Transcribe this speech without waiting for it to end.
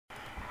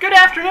Good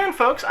afternoon,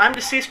 folks. I'm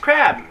Deceased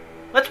Crab.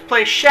 Let's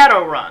play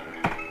Shadowrun.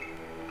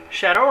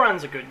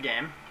 Shadowrun's a good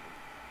game.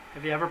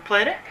 Have you ever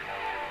played it?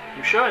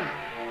 You should.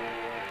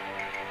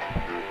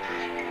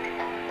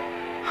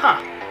 Huh.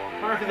 I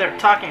wonder who they're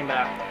talking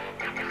about.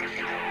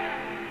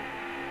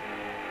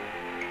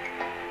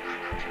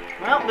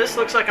 Well, this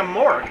looks like a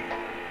morgue.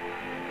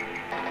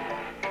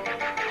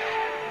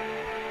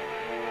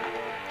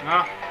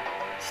 Oh,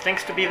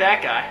 stinks to be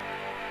that guy.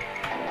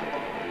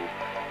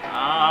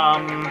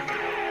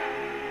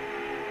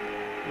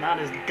 Not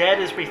as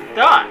dead as we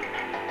thought.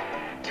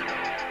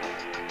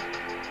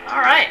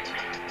 Alright,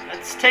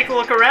 let's take a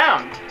look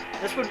around.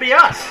 This would be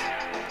us.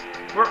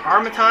 We're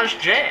Armitage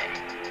J.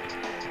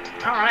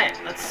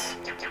 Alright, let's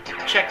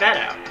check that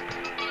out.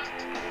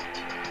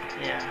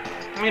 Yeah,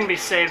 I'm gonna be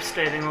save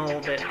stating a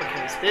little bit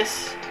because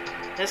this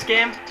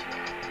game,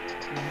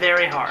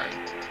 very hard.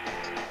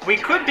 We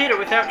could beat it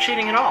without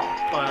cheating at all,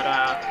 but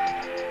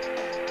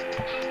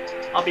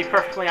I'll be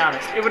perfectly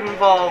honest. It would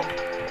involve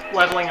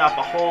leveling up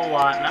a whole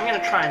lot, and I'm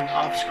going to try and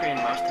off-screen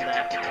most of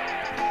that.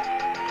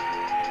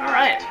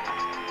 Alright.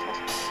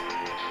 Oops.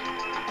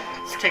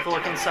 Let's take a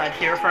look inside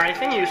here for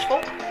anything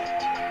useful.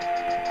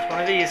 It's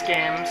one of these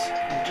games.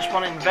 You just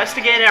want to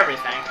investigate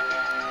everything.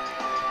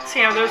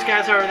 See how those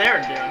guys over there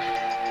are doing.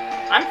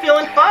 I'm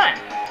feeling fine.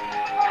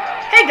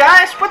 Hey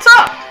guys, what's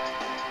up?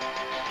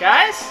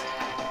 Guys?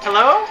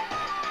 Hello?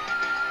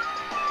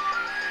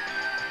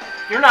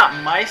 You're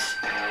not mice.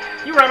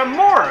 You run a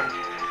morgue.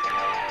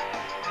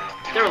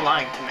 They're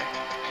lying to me.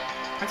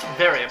 That's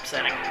very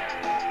upsetting.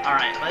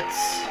 Alright,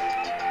 let's...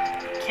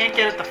 Can't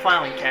get at the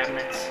filing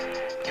cabinets.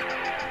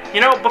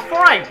 You know, before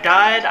I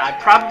died, I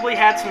probably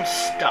had some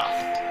stuff.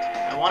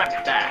 I want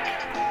it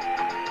back.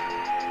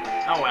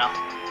 Oh well.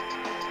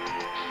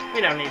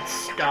 We don't need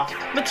stuff.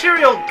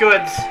 Material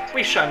goods.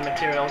 We shun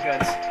material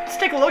goods. Let's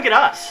take a look at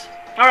us.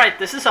 Alright,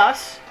 this is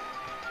us.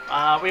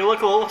 We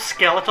look a little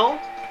skeletal.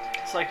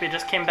 It's like we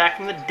just came back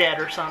from the dead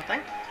or something.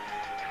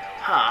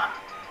 Huh.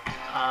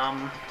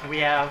 We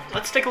have...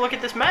 Let's take a look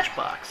at this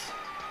matchbox.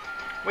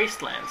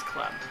 Wastelands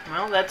Club.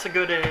 Well, that's as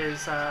good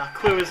as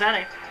clue as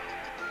any.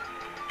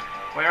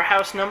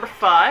 Warehouse number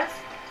 5.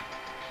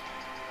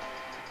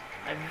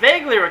 I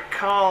vaguely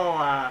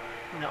recall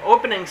in the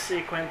opening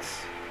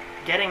sequence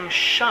getting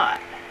shot,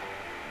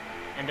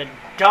 and a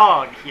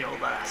dog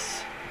healed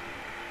us.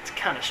 It's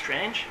kind of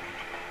strange.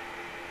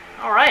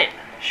 Alright,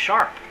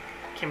 sharp.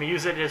 Can we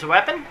use it as a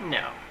weapon?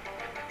 No.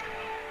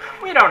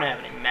 We don't have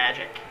any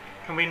magic,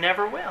 and we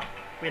never will.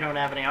 We don't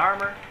have any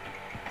armor.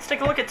 Let's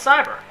take a look at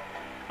cyber.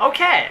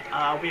 Okay,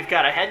 we've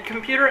got a head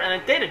computer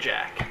and a data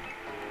jack.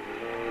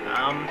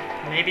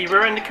 Maybe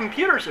we're into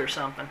computers or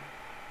something.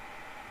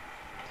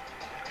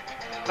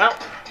 Well,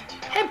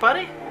 hey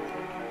buddy.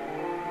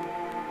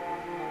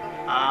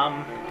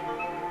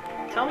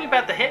 Tell me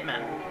about the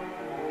hitman.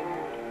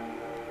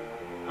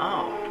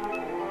 Oh.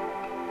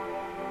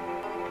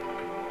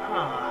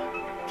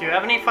 Do you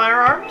have any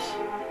firearms?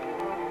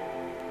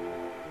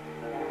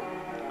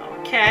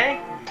 Okay,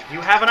 you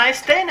have a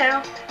nice day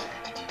now.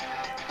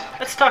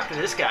 Let's talk to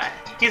this guy.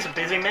 He's a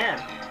busy man.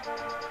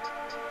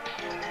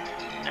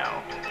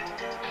 No.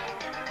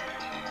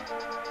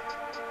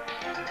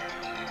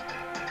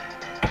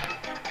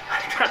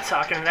 I'm not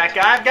talking to that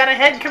guy. I've got a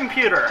head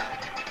computer.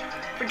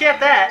 Forget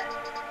that.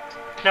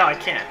 No, I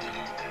can't.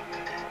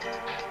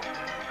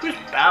 Who's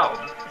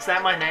Bow? Is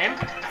that my name?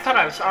 I thought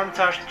I was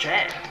Armitage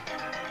J.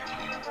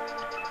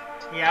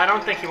 Yeah, I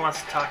don't think he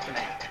wants to talk to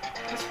me.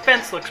 This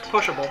fence looks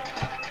pushable.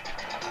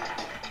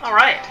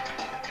 Alright.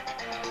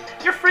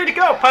 You're free to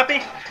go,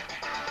 puppy.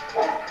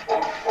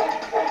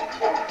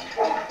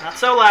 Not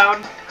so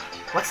loud.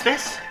 What's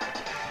this?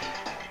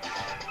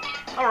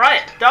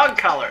 Alright, dog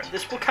collar.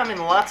 This will come in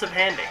lots of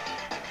handy.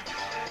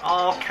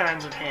 All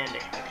kinds of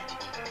handy.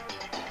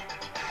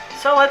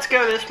 So let's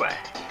go this way.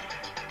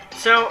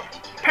 So,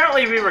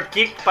 apparently we were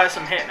geeked by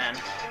some hitmen.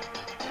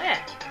 Eh,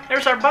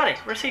 there's our buddy.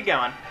 Where's he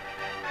going?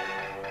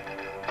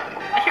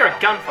 I hear a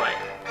gunfight.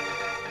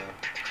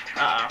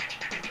 Uh-oh.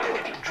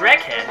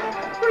 Dreckhead?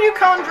 Who are you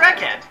calling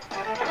Dreckhead?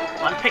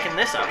 Well, I'm picking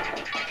this up.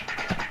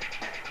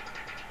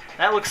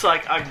 That looks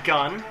like a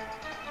gun.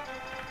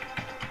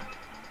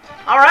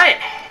 Alright,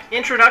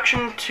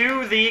 introduction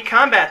to the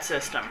combat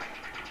system.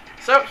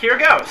 So, here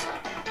goes.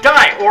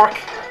 Die, orc!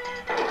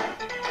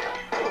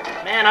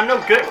 Man, I'm no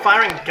good at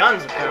firing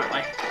guns,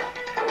 apparently.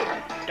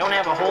 Don't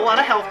have a whole lot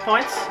of health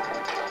points.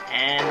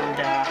 And,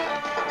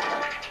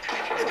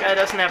 this guy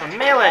doesn't have a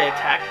melee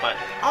attack, but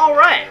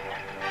alright.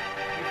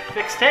 We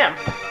fixed him.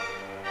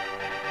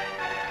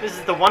 This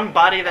is the one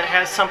body that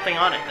has something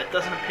on it that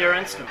doesn't appear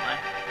instantly.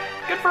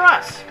 Good for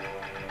us.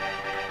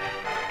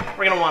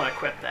 We're going to want to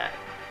equip that.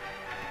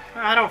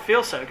 I don't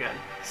feel so good.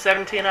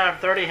 17 out of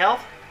 30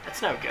 health?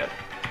 That's no good.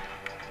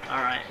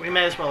 Alright, we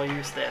may as well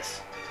use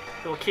this.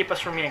 It will keep us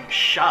from getting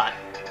shot.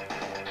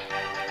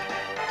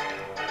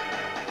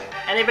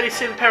 Anybody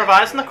see the pair of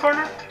eyes in the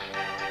corner?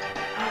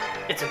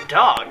 It's a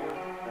dog.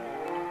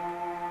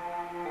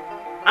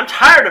 I'm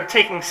tired of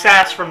taking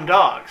sass from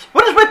dogs.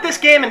 What is with this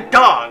game and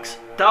dogs?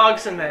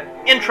 Dogs in the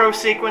intro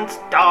sequence,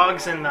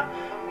 dogs in the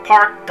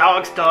park,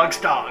 dogs, dogs,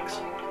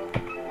 dogs.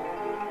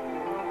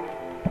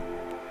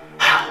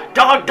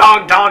 Dog,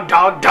 dog, dog,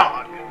 dog,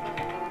 dog.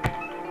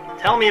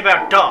 Tell me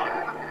about dog.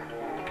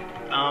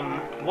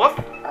 Woof?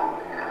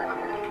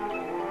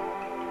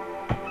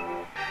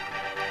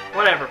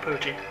 Whatever,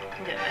 Poochie.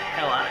 I'm getting the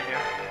hell out of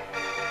here.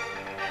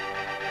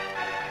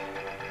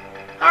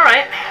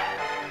 Alright.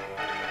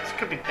 This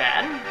could be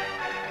bad.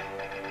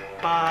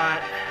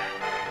 But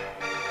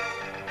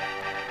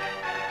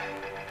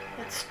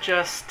let's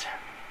just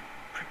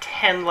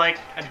pretend like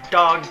a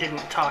dog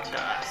didn't talk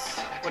to us.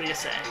 What do you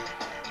say?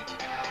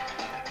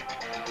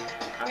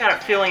 I've got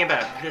a feeling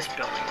about this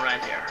building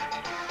right here.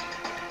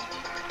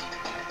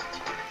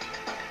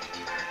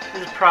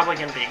 This is probably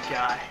going to be a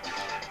guy.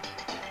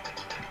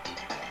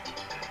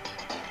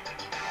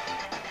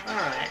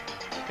 Alright.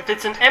 If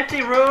it's an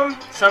empty room,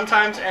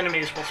 sometimes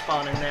enemies will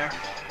spawn in there.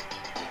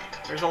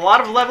 There's a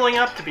lot of leveling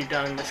up to be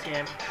done in this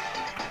game.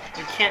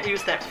 We can't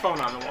use that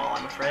phone on the wall,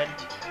 I'm afraid.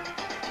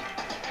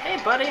 Hey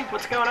buddy,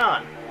 what's going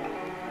on?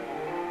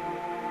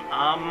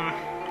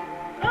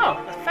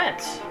 Oh, a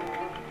fence.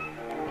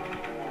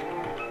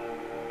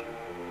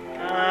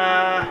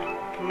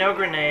 No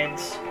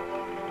grenades.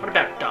 What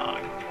about dog?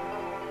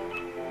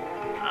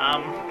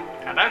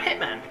 How about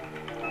hitman?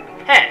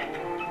 Hey!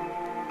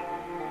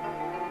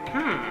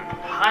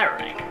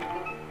 Hiring.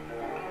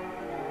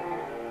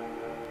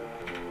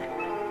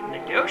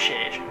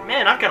 Negotiation.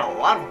 Man, I've got a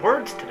lot of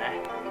words today.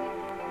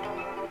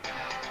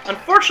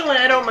 Unfortunately,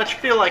 I don't much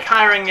feel like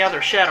hiring the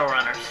other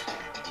Shadowrunners.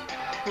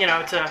 You know,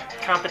 it's a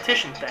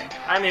competition thing.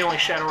 I'm the only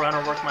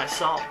Shadowrunner worth my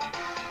salt.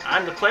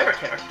 I'm the player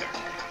character.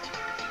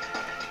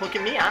 Look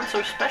at me, I'm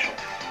so special.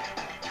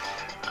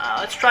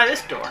 Let's try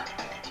this door.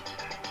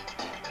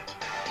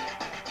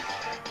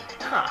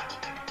 Huh.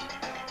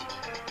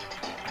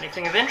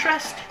 Anything of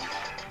interest?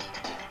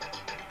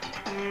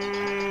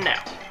 No.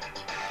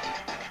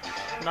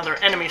 Another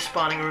enemy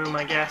spawning room,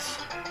 I guess.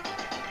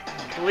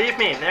 Believe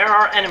me, there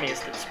are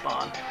enemies that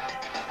spawn.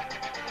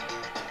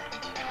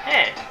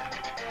 Hey,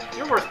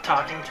 you're worth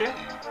talking to.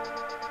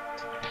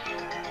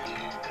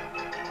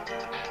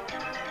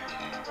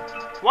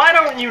 Why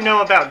don't you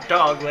know about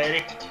dog,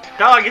 lady?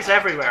 Dog is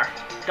everywhere.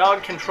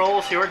 Dog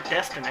controls your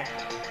destiny.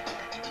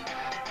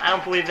 I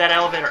don't believe that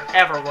elevator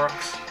ever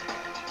works.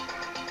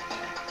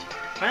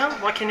 Well,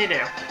 what can you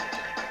do?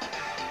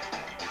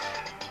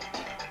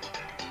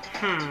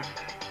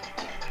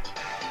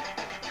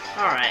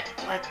 Alright,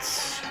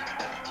 let's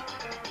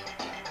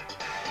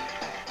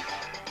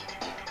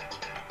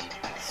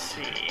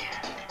see.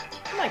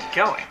 Where am I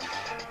going?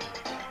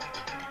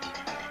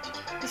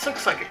 This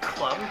looks like a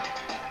club.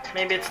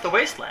 Maybe it's the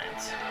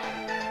Wastelands.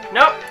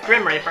 Nope,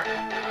 Grim Reaper.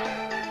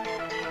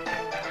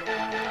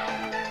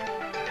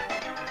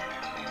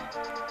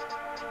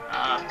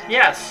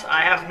 Yes,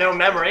 I have no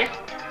memory.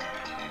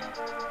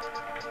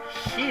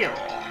 Heal.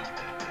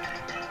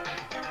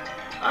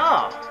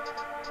 Oh.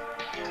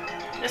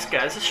 This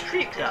guy's a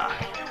street dog.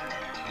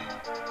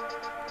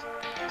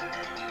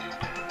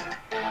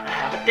 I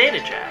have a data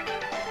jack.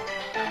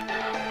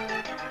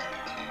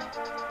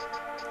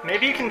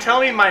 Maybe you can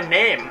tell me my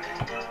name.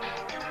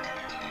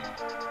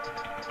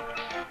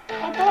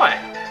 Oh boy,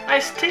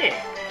 iced tea.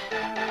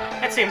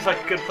 That seems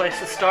like a good place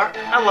to start.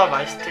 I love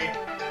iced tea.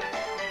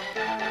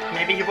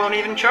 Maybe he won't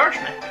even charge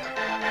me.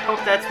 I hope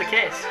that's the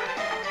case,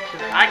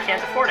 because I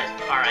can't afford it.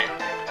 Alright,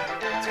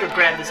 let's go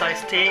grab this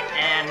iced tea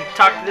and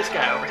talk to this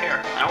guy over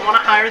here. I don't want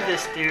to hire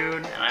this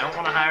dude, and I don't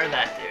want to hire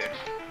that dude.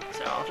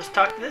 So I'll just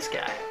talk to this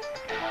guy.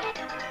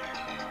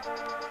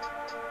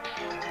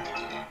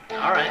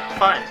 Alright,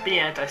 fine. Be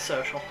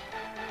antisocial.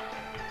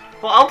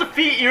 Well, I'll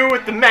defeat you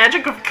with the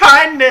magic of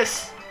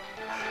kindness!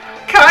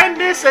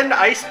 Kindness and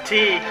iced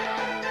tea!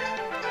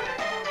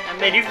 That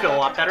made you feel a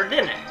lot better,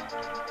 didn't it?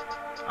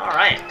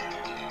 Alright.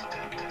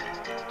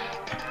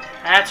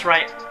 That's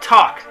right.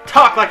 Talk.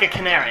 Talk like a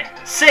canary.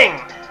 Sing!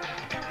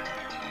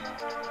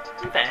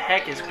 Who the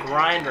heck is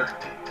Grinder?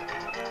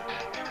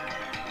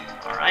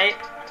 Alright.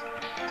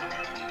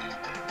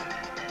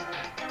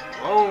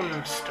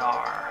 Lone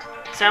Star.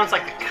 Sounds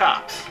like the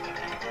cops.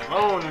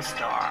 Lone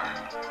Star.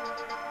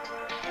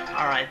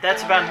 Alright,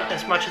 that's about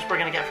as much as we're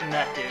gonna get from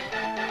that dude.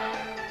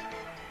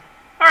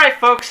 Alright,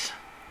 folks.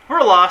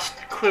 We're lost,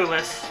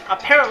 clueless.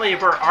 Apparently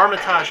we're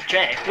Armitage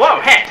J. Whoa,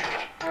 hey!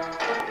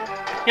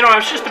 You know, I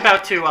was just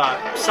about to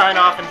sign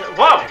off and...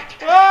 Whoa!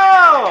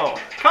 Whoa!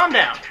 Calm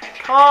down.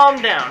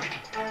 Calm down.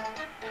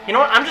 You know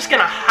what? I'm just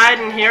gonna hide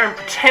in here and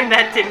pretend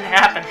that didn't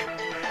happen.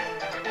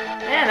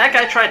 Man, that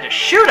guy tried to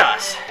shoot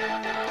us!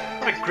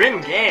 What a grim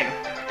game.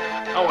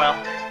 Oh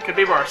well. Could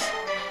be worse.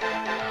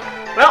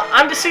 Well,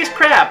 I'm Deceased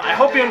Crab. I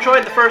hope you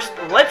enjoyed the first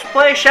Let's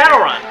Play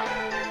Shadowrun.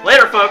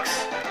 Later,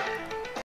 folks!